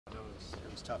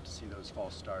was tough to see those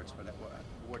false starts, but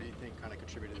what do you think kind of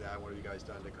contributed to that? What have you guys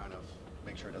done to kind of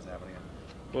make sure it doesn't happen again?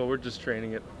 Well, we're just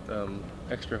training it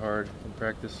extra hard in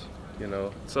practice. You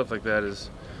know, stuff like that is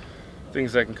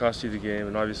things that can cost you the game,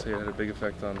 and obviously it had a big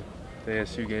effect on the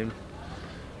ASU game.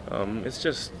 It's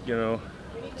just, you know,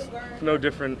 it's no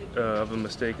different of a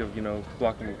mistake of, you know,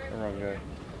 blocking a wrong guy.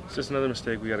 It's just another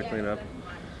mistake we got to clean up.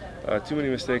 Too many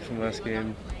mistakes from last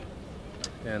game,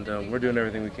 and we're doing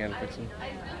everything we can to fix them.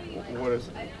 What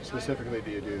specifically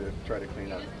do you do to try to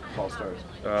clean up false starts?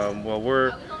 Well,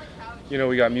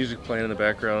 we got music playing in the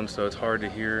background, so it's hard to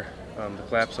hear the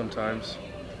clap sometimes.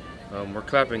 We're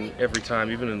clapping every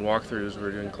time, even in walkthroughs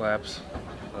we're doing claps.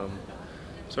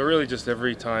 So really just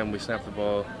every time we snap the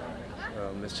ball,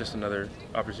 it's just another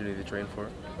opportunity to train for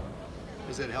it.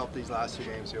 Does it help these last two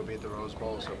games? You'll be at the Rose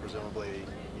Bowl, so presumably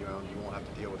you won't have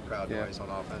to deal with crowd noise on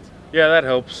offense? Yeah, that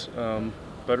helps.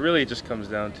 But really it just comes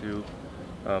down to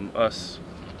us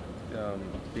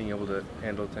being able to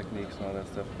handle techniques and all that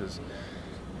stuff. Because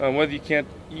whether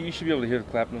you should be able to hear the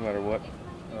clap no matter what.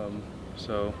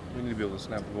 So we need to be able to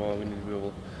snap the ball. We need to be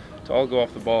able to all go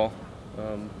off the ball.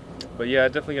 But yeah,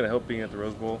 definitely going to help being at the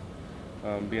Rose Bowl.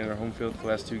 Being at our home field for the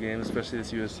last two games, especially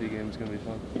this USC game, is going to be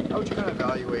fun. How would you kind of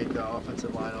evaluate the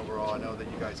offensive line overall? I know that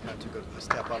you guys kind of took a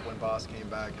step up when Boss came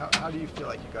back. How do you feel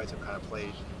like you guys have kind of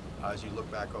played as you look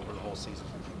back over the whole season?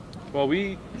 Well,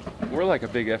 we're like a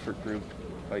big effort group.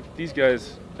 Like these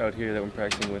guys out here that we're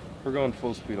practicing with, we're going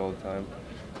full speed all the time.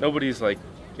 Nobody's like,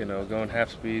 going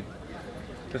half speed.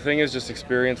 The thing is just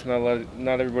experience.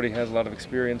 Not everybody has a lot of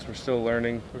experience. We're still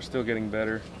learning. We're still getting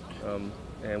better.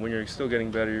 And when you're still getting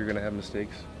better, you're going to have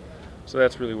mistakes. So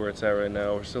that's really where it's at right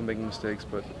now. We're still making mistakes,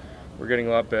 but we're getting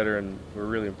a lot better, and we're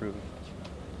really improving.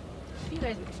 You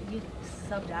guys, you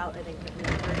subbed out, I think, in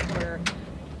the third quarter.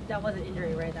 That wasn't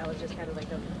injury, right? That was just kind of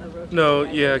like a rotation. No,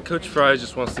 yeah, Coach Fry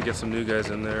just wants to get some new guys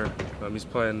in there. He's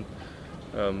playing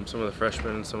some of the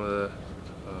freshmen and some of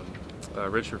the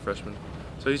redshirt freshmen.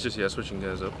 So he's just, switching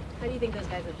guys up. How do you think those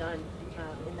guys have done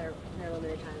in their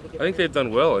limited time? I think they've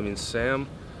done well. I mean, Sam,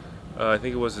 I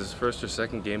think it was his first or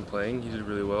second game playing. He did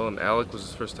really well, and Alec was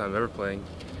his first time ever playing,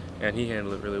 and he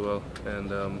handled it really well. And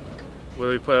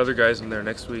whether we put other guys in there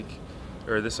next week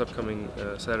or this upcoming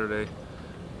Saturday,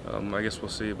 I guess we'll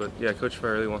see. But yeah, Coach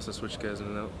Fry really wants to switch guys in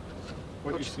and out.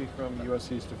 What do you see from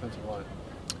USC's defensive line?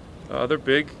 They're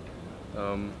big.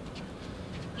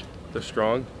 They're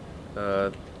strong.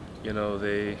 They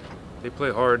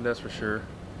play hard, that's for sure.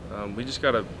 We just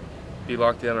got to be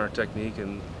locked in on our technique,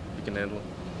 and we can handle it.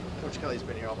 Coach Kelly's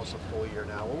been here almost a full year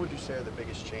now. What would you say are the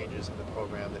biggest changes in the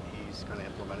program that he's kind of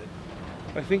implemented?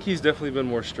 I think he's definitely been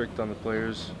more strict on the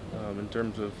players in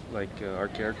terms of our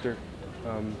character.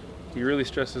 He really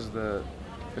stresses the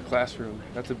classroom.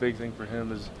 That's a big thing for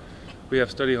him. Is we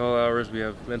have study hall hours, we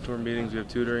have mentor meetings, we have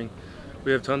tutoring,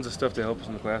 we have tons of stuff to help us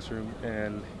in the classroom,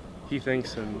 and he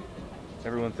thinks, and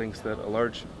everyone thinks, that a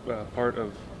large part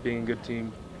of being a good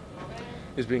team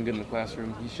is being good in the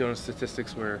classroom. He's shown us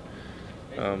statistics where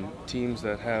teams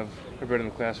that are better in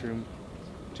the classroom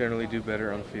generally do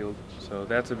better on the field. So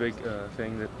that's a big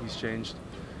thing that he's changed.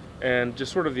 And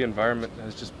just sort of the environment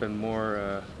has just been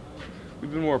more,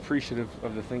 we've been more appreciative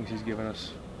of the things he's given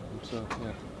us. So,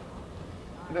 yeah.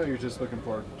 I know you're just looking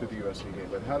forward to the USC game,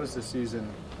 but how does the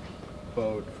season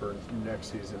bode for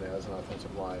next season as an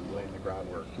offensive line, laying the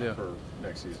groundwork for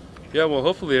next season? Yeah, well,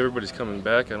 hopefully everybody's coming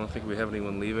back. I don't think we have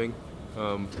anyone leaving.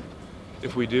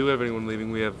 If we do have anyone leaving,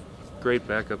 we have great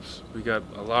backups. We got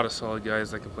a lot of solid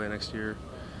guys that can play next year.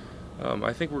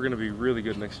 I think we're going to be really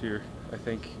good next year. I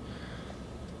think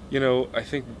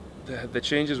the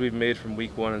changes we've made from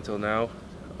week one until now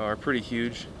are pretty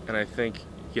huge, and I think,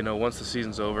 once the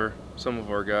season's over, some of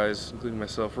our guys, including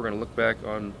myself, we're going to look back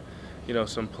on,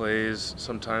 some plays,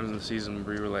 sometimes in the season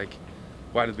where we were like,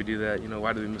 why did we do that?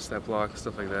 Why did we miss that block?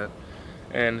 Stuff like that.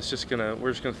 And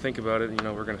we're just gonna think about it.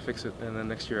 We're gonna fix it, and then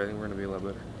next year I think we're gonna be a lot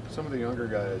better. Some of the younger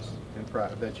guys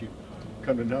that you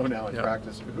come to know now in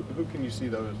practice, who can you see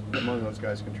among those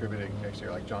guys contributing next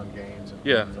year, like John Gaines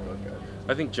and some of those guys?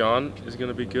 I think John is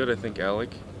gonna be good. I think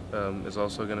Alec is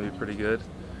also gonna be pretty good.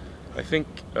 I think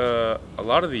a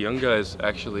lot of the young guys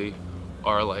actually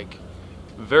are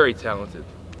very talented.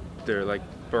 They're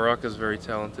Baraka's very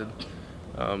talented.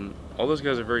 All those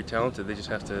guys are very talented. They just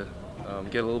have to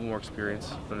get a little more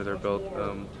experience under their belt.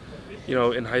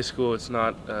 In high school, it's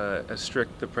not as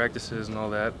strict, the practices and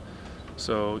all that.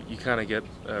 So you kind of get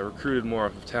recruited more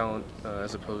off of talent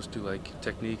as opposed to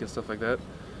technique and stuff like that.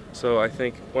 So I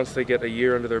think once they get a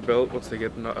year under their belt, once they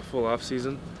get a full off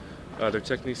season, their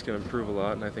techniques can improve a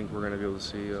lot, and I think we're going to be able to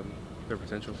see their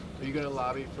potential. Are you going to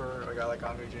lobby for a guy like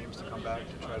Andre James to come back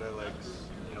to try to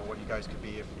what you guys could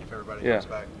be if everybody Yeah. comes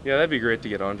back. Yeah, that'd be great to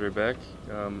get Andre back.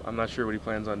 I'm not sure what he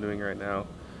plans on doing right now.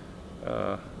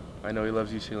 I know he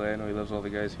loves UCLA. I know he loves all the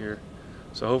guys here.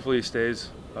 So hopefully he stays.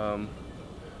 But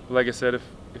like I said, if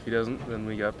he doesn't, then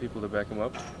we got people to back him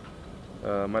up.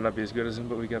 Might not be as good as him,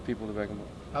 but we got people to back him up.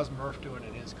 How's Murph doing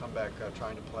in his comeback,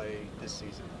 trying to play this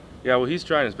season? Yeah, well, he's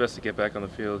trying his best to get back on the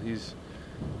field.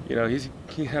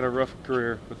 He had a rough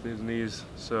career with his knees,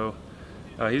 so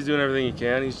he's doing everything he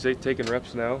can. He's taking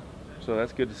reps now, so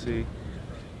that's good to see.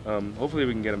 Hopefully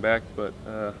we can get him back, but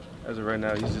as of right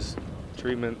now, he's just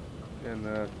treatment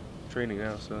and training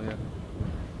now. So yeah.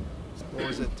 What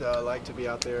was it like to be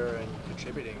out there and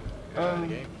contributing in the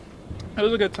game? It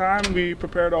was a good time. We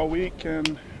prepared all week,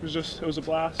 and it was a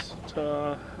blast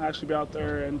to actually be out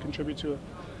there and contribute to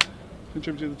the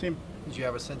team. Did you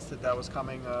have a sense that was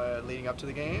coming leading up to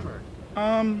the game, or?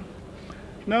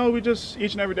 No, we just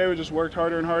each and every day we just worked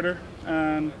harder and harder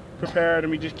and prepared,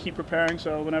 and we just keep preparing.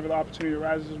 So whenever the opportunity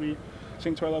arises, we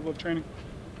sink to our level of training.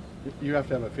 You have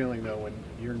to have a feeling, though, when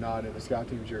you're not in the scout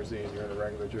team jersey and you're in a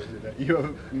regular jersey, that you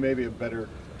have maybe a better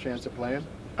chance of playing?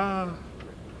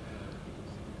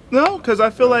 No, because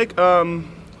I feel like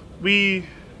we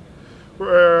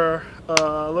were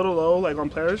a little low, like, on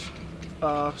players.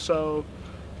 So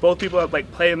both people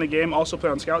that play in the game also play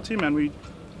on scout team, and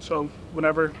so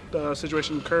whenever the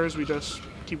situation occurs, we just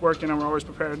keep working, and we're always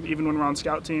prepared. Even when we're on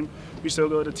scout team, we still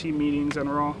go to team meetings, and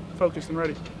we're all focused and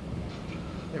ready.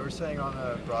 They were saying on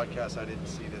the broadcast, I didn't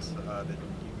see this, that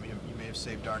you may have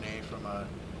saved Darnay from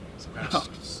some kind of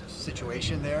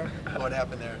situation there. What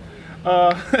happened there?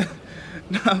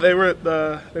 No, they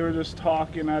were just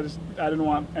talking. I didn't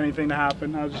want anything to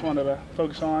happen. I just wanted to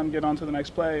focus on, get on to the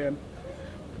next play, and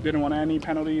didn't want any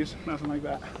penalties, nothing like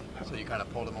that. So you kind of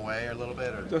pulled him away a little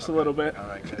bit, or just a little bit? All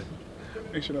right, good.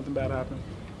 Make sure nothing bad happened.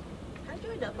 How did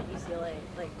you end up at UCLA?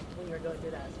 Like when you were going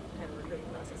through that kind of recruiting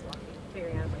process,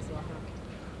 figuring out a place to walk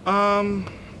on?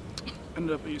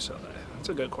 Ended up at UCLA. That's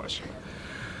a good question.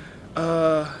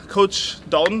 Coach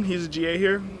Dalton, he's a GA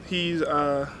here. He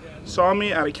saw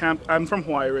me at a camp. I'm from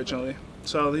Hawaii originally,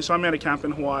 so he saw me at a camp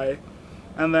in Hawaii,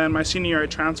 and then my senior year I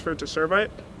transferred to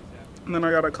Servite, and then I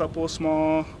got a couple of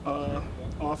small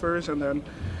offers, and then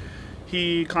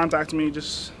he contacted me. He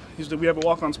said, "We have a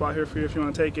walk-on spot here for you if you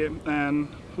want to take it," and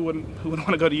who wouldn't want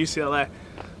to go to UCLA?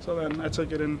 So then I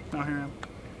took it, and now here I am.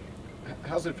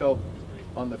 How's it felt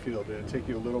on the field? Did it take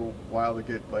you a little while to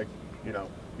get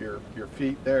your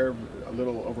feet there? A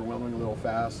little overwhelming, a little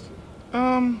fast?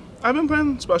 I've been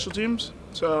playing special teams,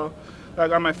 so I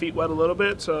got my feet wet a little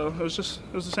bit. So it was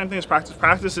the same thing as practice.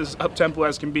 Practice is up tempo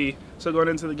as can be. So going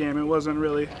into the game, it wasn't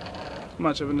really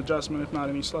much of an adjustment, if not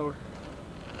any slower.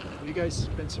 Have you guys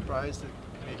been surprised that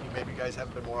maybe you guys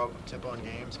haven't been more up tempo in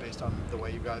games based on the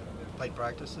way you got played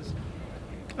practices?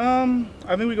 I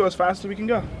think we go as fast as we can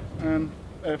go, and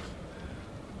if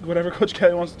whatever Coach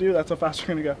Kelly wants to do, that's how fast we're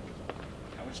gonna go.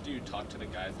 How much do you talk to the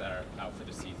guys that are out for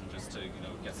the season just to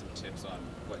get some tips on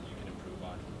what you can improve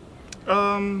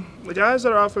on? The guys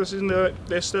that are out for the season,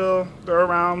 they're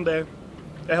around. They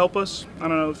help us. I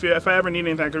don't know if I ever need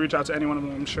anything, I could reach out to any one of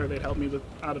them. I'm sure they'd help me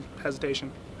without a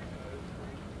hesitation.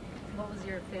 What was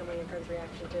your family and friends'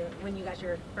 reaction to when you got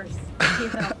your first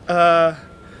TFL?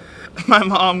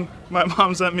 My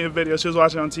mom sent me a video. She was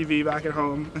watching on TV back at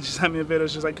home, and she sent me a video.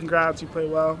 She's like, "Congrats, you played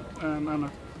well." And I don't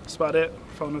know, that's about it.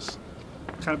 Phone was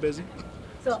kind of busy.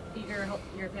 So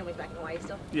your family's back in Hawaii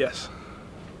still? Yes.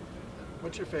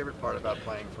 What's your favorite part about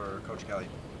playing for Coach Kelly?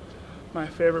 My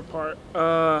favorite part,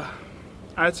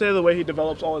 I'd say the way he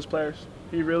develops all his players.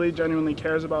 He really genuinely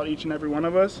cares about each and every one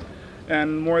of us,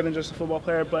 and more than just a football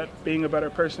player, but being a better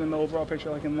person in the overall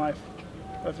picture, like in life.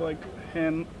 I feel like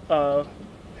him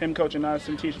coaching us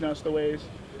and teaching us the ways,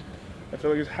 I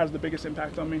feel like it has the biggest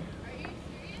impact on me,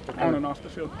 on and off the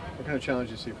field. What kind of challenge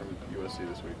do you see from USC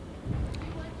this week?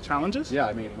 Challenges? Yeah,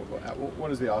 I mean, what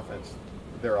does their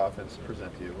offense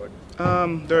present to you?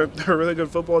 They're a really good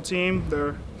football team.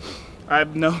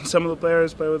 I've known some of the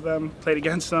players, played with them, played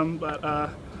against them, but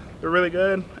they're really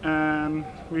good, and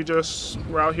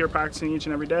we're out here practicing each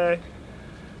and every day,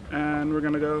 and we're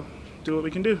gonna go do what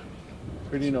we can do.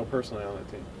 Who do you know personally on that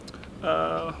team?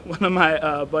 One of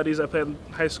my buddies I played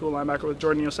high school linebacker with,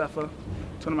 Jordan Yosefa.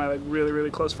 It's one of my really, really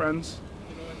close friends.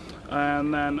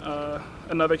 And then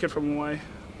another kid from Hawaii.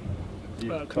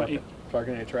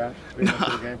 Talking any trash?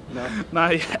 No.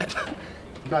 Not yet.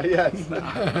 Not yet? No,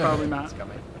 probably not. It's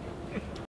coming.